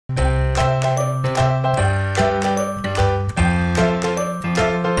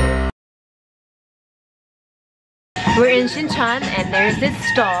We're in Shincheon and there's this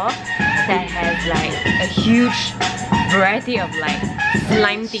store that has like a huge variety of like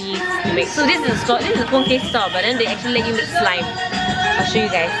slime thingies to make. So this is a store, this is a phone case store, but then they actually let you make slime. I'll show you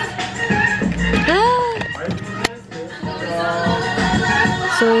guys.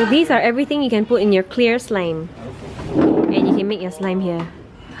 So these are everything you can put in your clear slime. And you can make your slime here.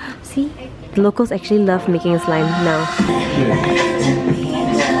 See? The locals actually love making slime now.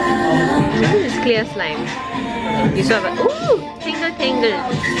 This is clear slime. You saw it. Ooh! Tangle, tangle.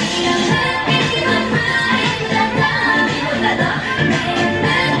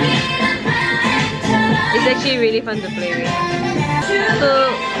 It's actually really fun to play with. So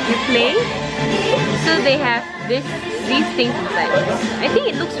you play. So they have these things inside. I think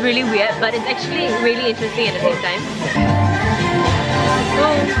it looks really weird, but it's actually really interesting at the same time.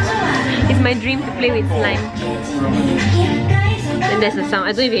 Oh, it's my dream to play with slime. And there's a sound.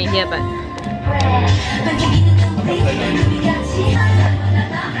 I don't even hear, but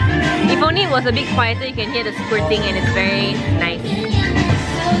if only it was a bit quieter, you can hear the squirting and it's very nice.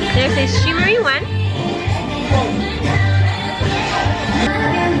 There's a shimmery one.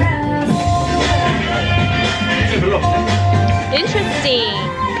 Interesting.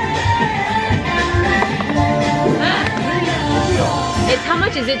 It's how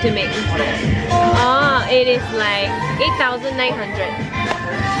much is it to make? Oh, it is like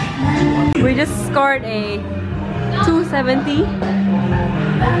 8,900. We just scored a 270.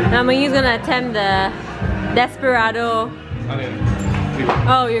 Now Mayu's gonna attempt the Desperado.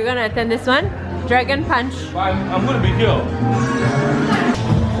 Oh, you're gonna attempt this one? Dragon Punch. I'm gonna be here.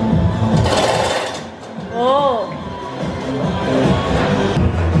 Oh.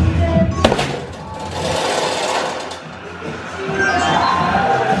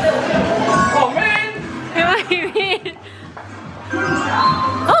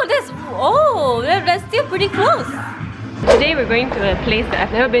 That's still pretty close. Today we're going to a place that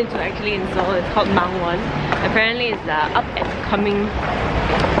I've never been to actually in Seoul. It's called Mangwon. Apparently it's an up and coming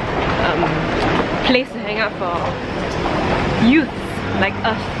place to hang out for youths like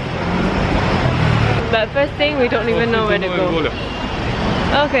us. But first thing, we don't even know where to go.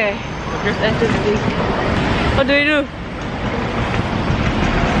 Okay, let's just see. What do we do?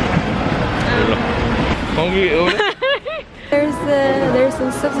 There's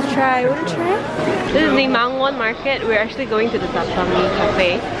some stuff to try. Want to try? This is the Mangwon market. We're actually going to the Zapangi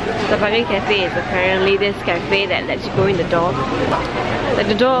cafe. Zapangi cafe is apparently this cafe that lets you go in the door. Like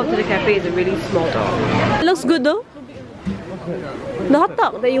the door to the cafe is a really small door. It looks good though. The hot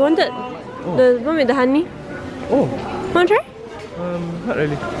dog that you wanted. The one with the honey. Oh. Want to try? Not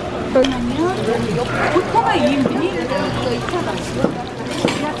really.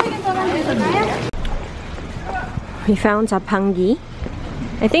 We found Zapangi.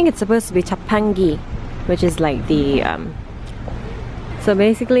 I think it's supposed to be Chapangi, which is like the so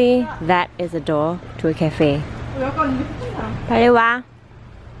basically that is a door to a cafe. 빨리 와.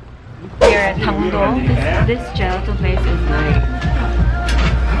 We're at Dangdo. This gelato place is like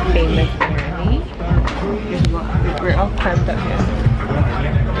famous apparently. We're all cramped up here.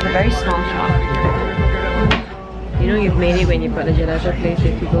 It's a very small shop. You know you've made it when you've got the gelato place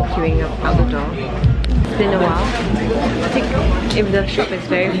with people queuing up out the door. It's been a while. I think if the shop is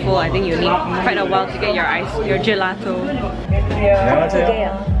very full, I think you need quite a while to get your gelato.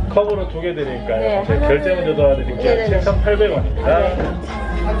 안녕하세요. 컵으로 2개 드릴까요? 네, 결제 먼저 도와드릴게요. 7,800원입니다.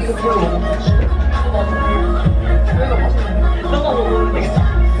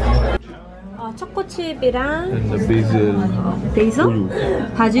 초코칩이랑 베이슬 베이슬? 우유.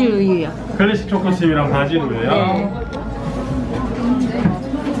 바질 우유요. 클래식 초코칩이랑 바질 우유요.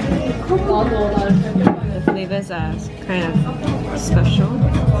 The flavors are kind of special.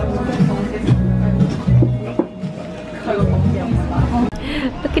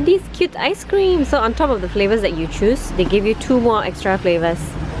 Look at these cute ice creams. So on top of the flavors that you choose, they give you 2 more extra flavors.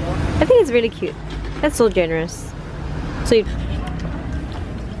 I think it's really cute. That's so generous. So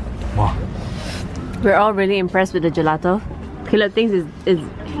wow. We're all really impressed with the gelato. Caleb thinks it's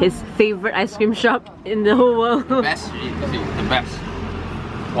his favorite ice cream shop in the whole world. The best, the best.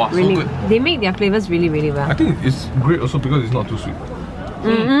 Wow, really, so good. They make their flavors really, really well. I think it's great also because it's not too sweet.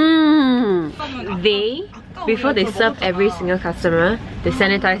 They, before they serve every single customer, they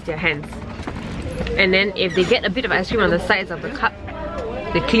sanitize their hands. And then if they get a bit of ice cream on the sides of the cup,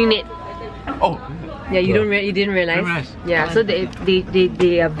 they clean it. Oh. Yeah, you didn't realize. Yeah, so they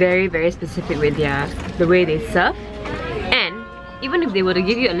are very, very specific with the way they serve. And even if they were to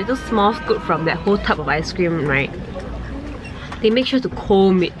give you a little small scoop from that whole tub of ice cream, right? They make sure to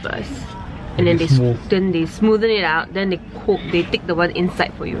comb it first, and then they smoothen it out. Then they take the one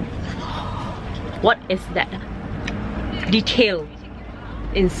inside for you. What is that? detail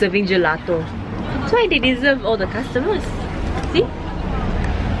in serving gelato. That's why they deserve all the customers. See?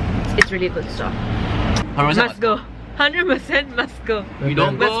 It's really a good store. Must go. 100% must go. You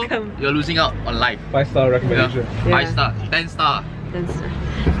don't Must go, come. you're losing out on life. 5-star recommendation. Yeah. 5 star, 10 star.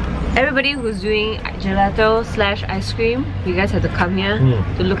 Everybody who's doing gelato / ice cream, you guys have to come here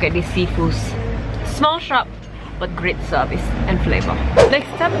to look at these seafoods. Small shop, but great service and flavor.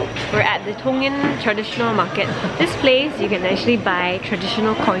 Next up, we're at the Tongin Traditional Market. This place, you can actually buy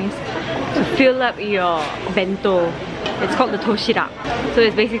traditional coins to fill up your bento. It's called the toshirak. So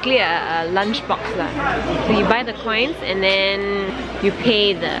it's basically a lunch box. So you buy the coins and then you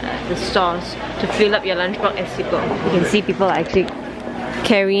pay the stores to fill up your lunch box as you go. You can see people actually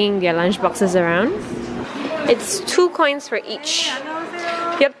carrying their lunch boxes around. It's 2 coins for each.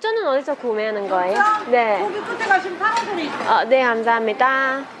 엽전은 어디서 구매하는 거예요? 네. 네,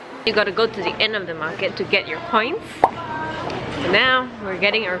 감사합니다. You gotta go to the end of the market to get your coins. So now we're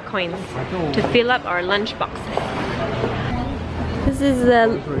getting our coins to fill up our lunch boxes. This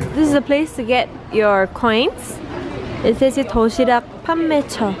is a place to get your coins. It says here 도시락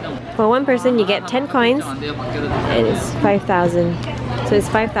판매처. For one person you get 10 coins and it's 5,000. So it's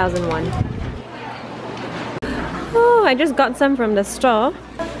 5,001. Oh, I just got some from the store.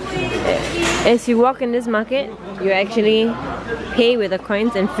 As you walk in this market, you actually pay with the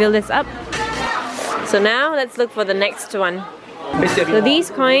coins and fill this up. So now let's look for the next one. So these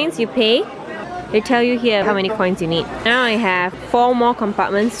coins you pay. They tell you here how many coins you need. Now I have 4 more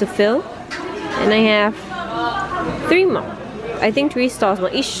compartments to fill. And I have 3 more. I think 3 stores.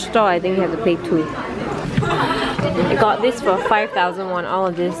 Well, each store I think you have to pay 2. I got this for 5,001. All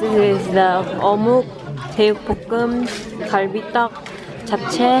of this. This is the 어묵, 제육볶음, 갈비떡,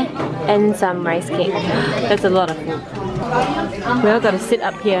 잡채, and some rice cake. That's a lot of food. We all gotta sit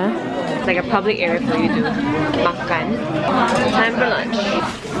up here. It's like a public area for you to makan. Time for lunch.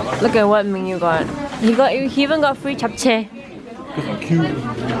 Look at what Ming Yu got. He even got free japchae. Cute.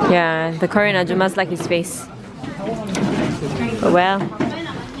 Yeah, the Korean ajumas like his face. But well,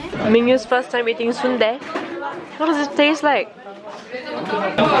 Ming Yu's first time eating sundae. What does it taste like?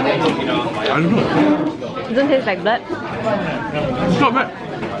 I don't know. It doesn't taste like blood. It's not bad.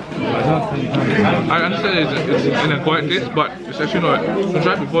 I understand it's in a quiet taste, but it's actually not. You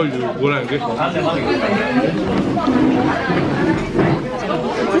try before you go down and taste.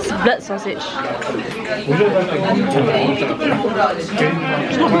 This is blood sausage. It's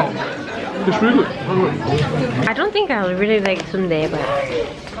not bad. It's really good. I don't think I really like sundae, but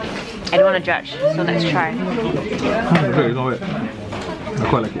I don't want to judge, so let's try. Okay, you know what? I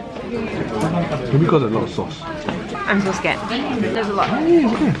quite like it. Maybe because there's a lot of sauce. I'm so scared. There's a lot.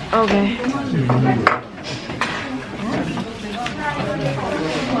 Okay.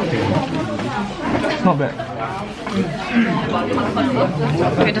 Not bad.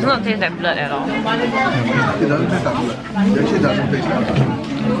 It does not taste like blood at all. It doesn't taste like blood. It actually doesn't taste like blood.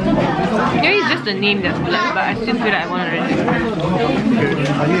 Maybe it's just the name that's blood, but I still feel like I want to drink it.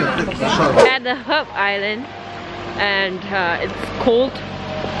 I need a bit shot. At the Herb Island, and it's cold,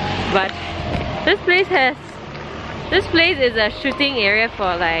 but this place is a shooting area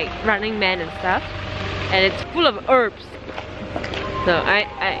for like Running Man and stuff, and it's full of herbs. So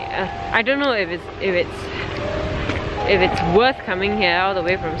I don't know if it's worth coming here all the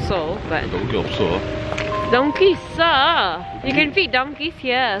way from Seoul, but donkeys, sir. You can feed donkeys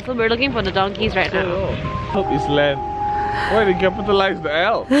here, so we're looking for the donkeys right now. Hub is land. Why they capitalize the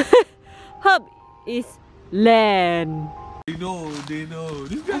L? Hub is land. They know.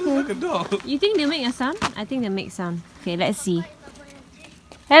 This guy looks like a dog. You think they'll make a sound? I think they'll make sound. Okay, let's see.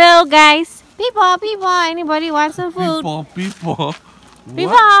 Hello guys. People, anybody want some food? People.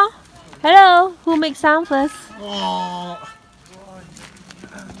 People. Hello, who makes sound first?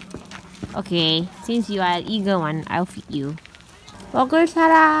 Okay, since you are an eager one, I'll feed you. 먹을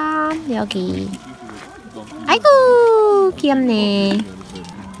사람 여기. 아이고 귀엽네.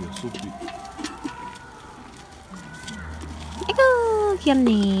 아이고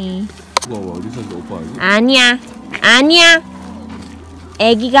귀엽네. 아니야.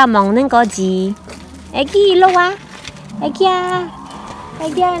 애기가 먹는 거지. 애기 일로 와. 애기야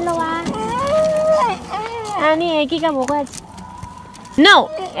일로 와. 아니 애기가 먹어야지. No,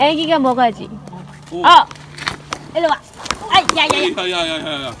 애기가 먹어야지. 일로 와.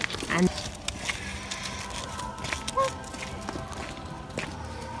 야야야.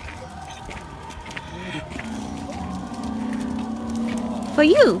 For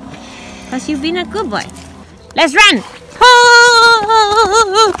you, because you've been a good boy. Let's run.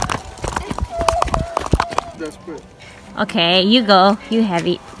 Desperate. Okay, you go. You have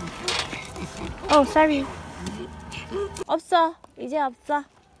it. Oh, sorry. 없어. 이제 없어.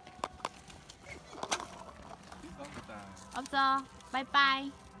 없어.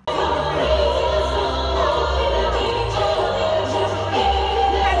 바이바이.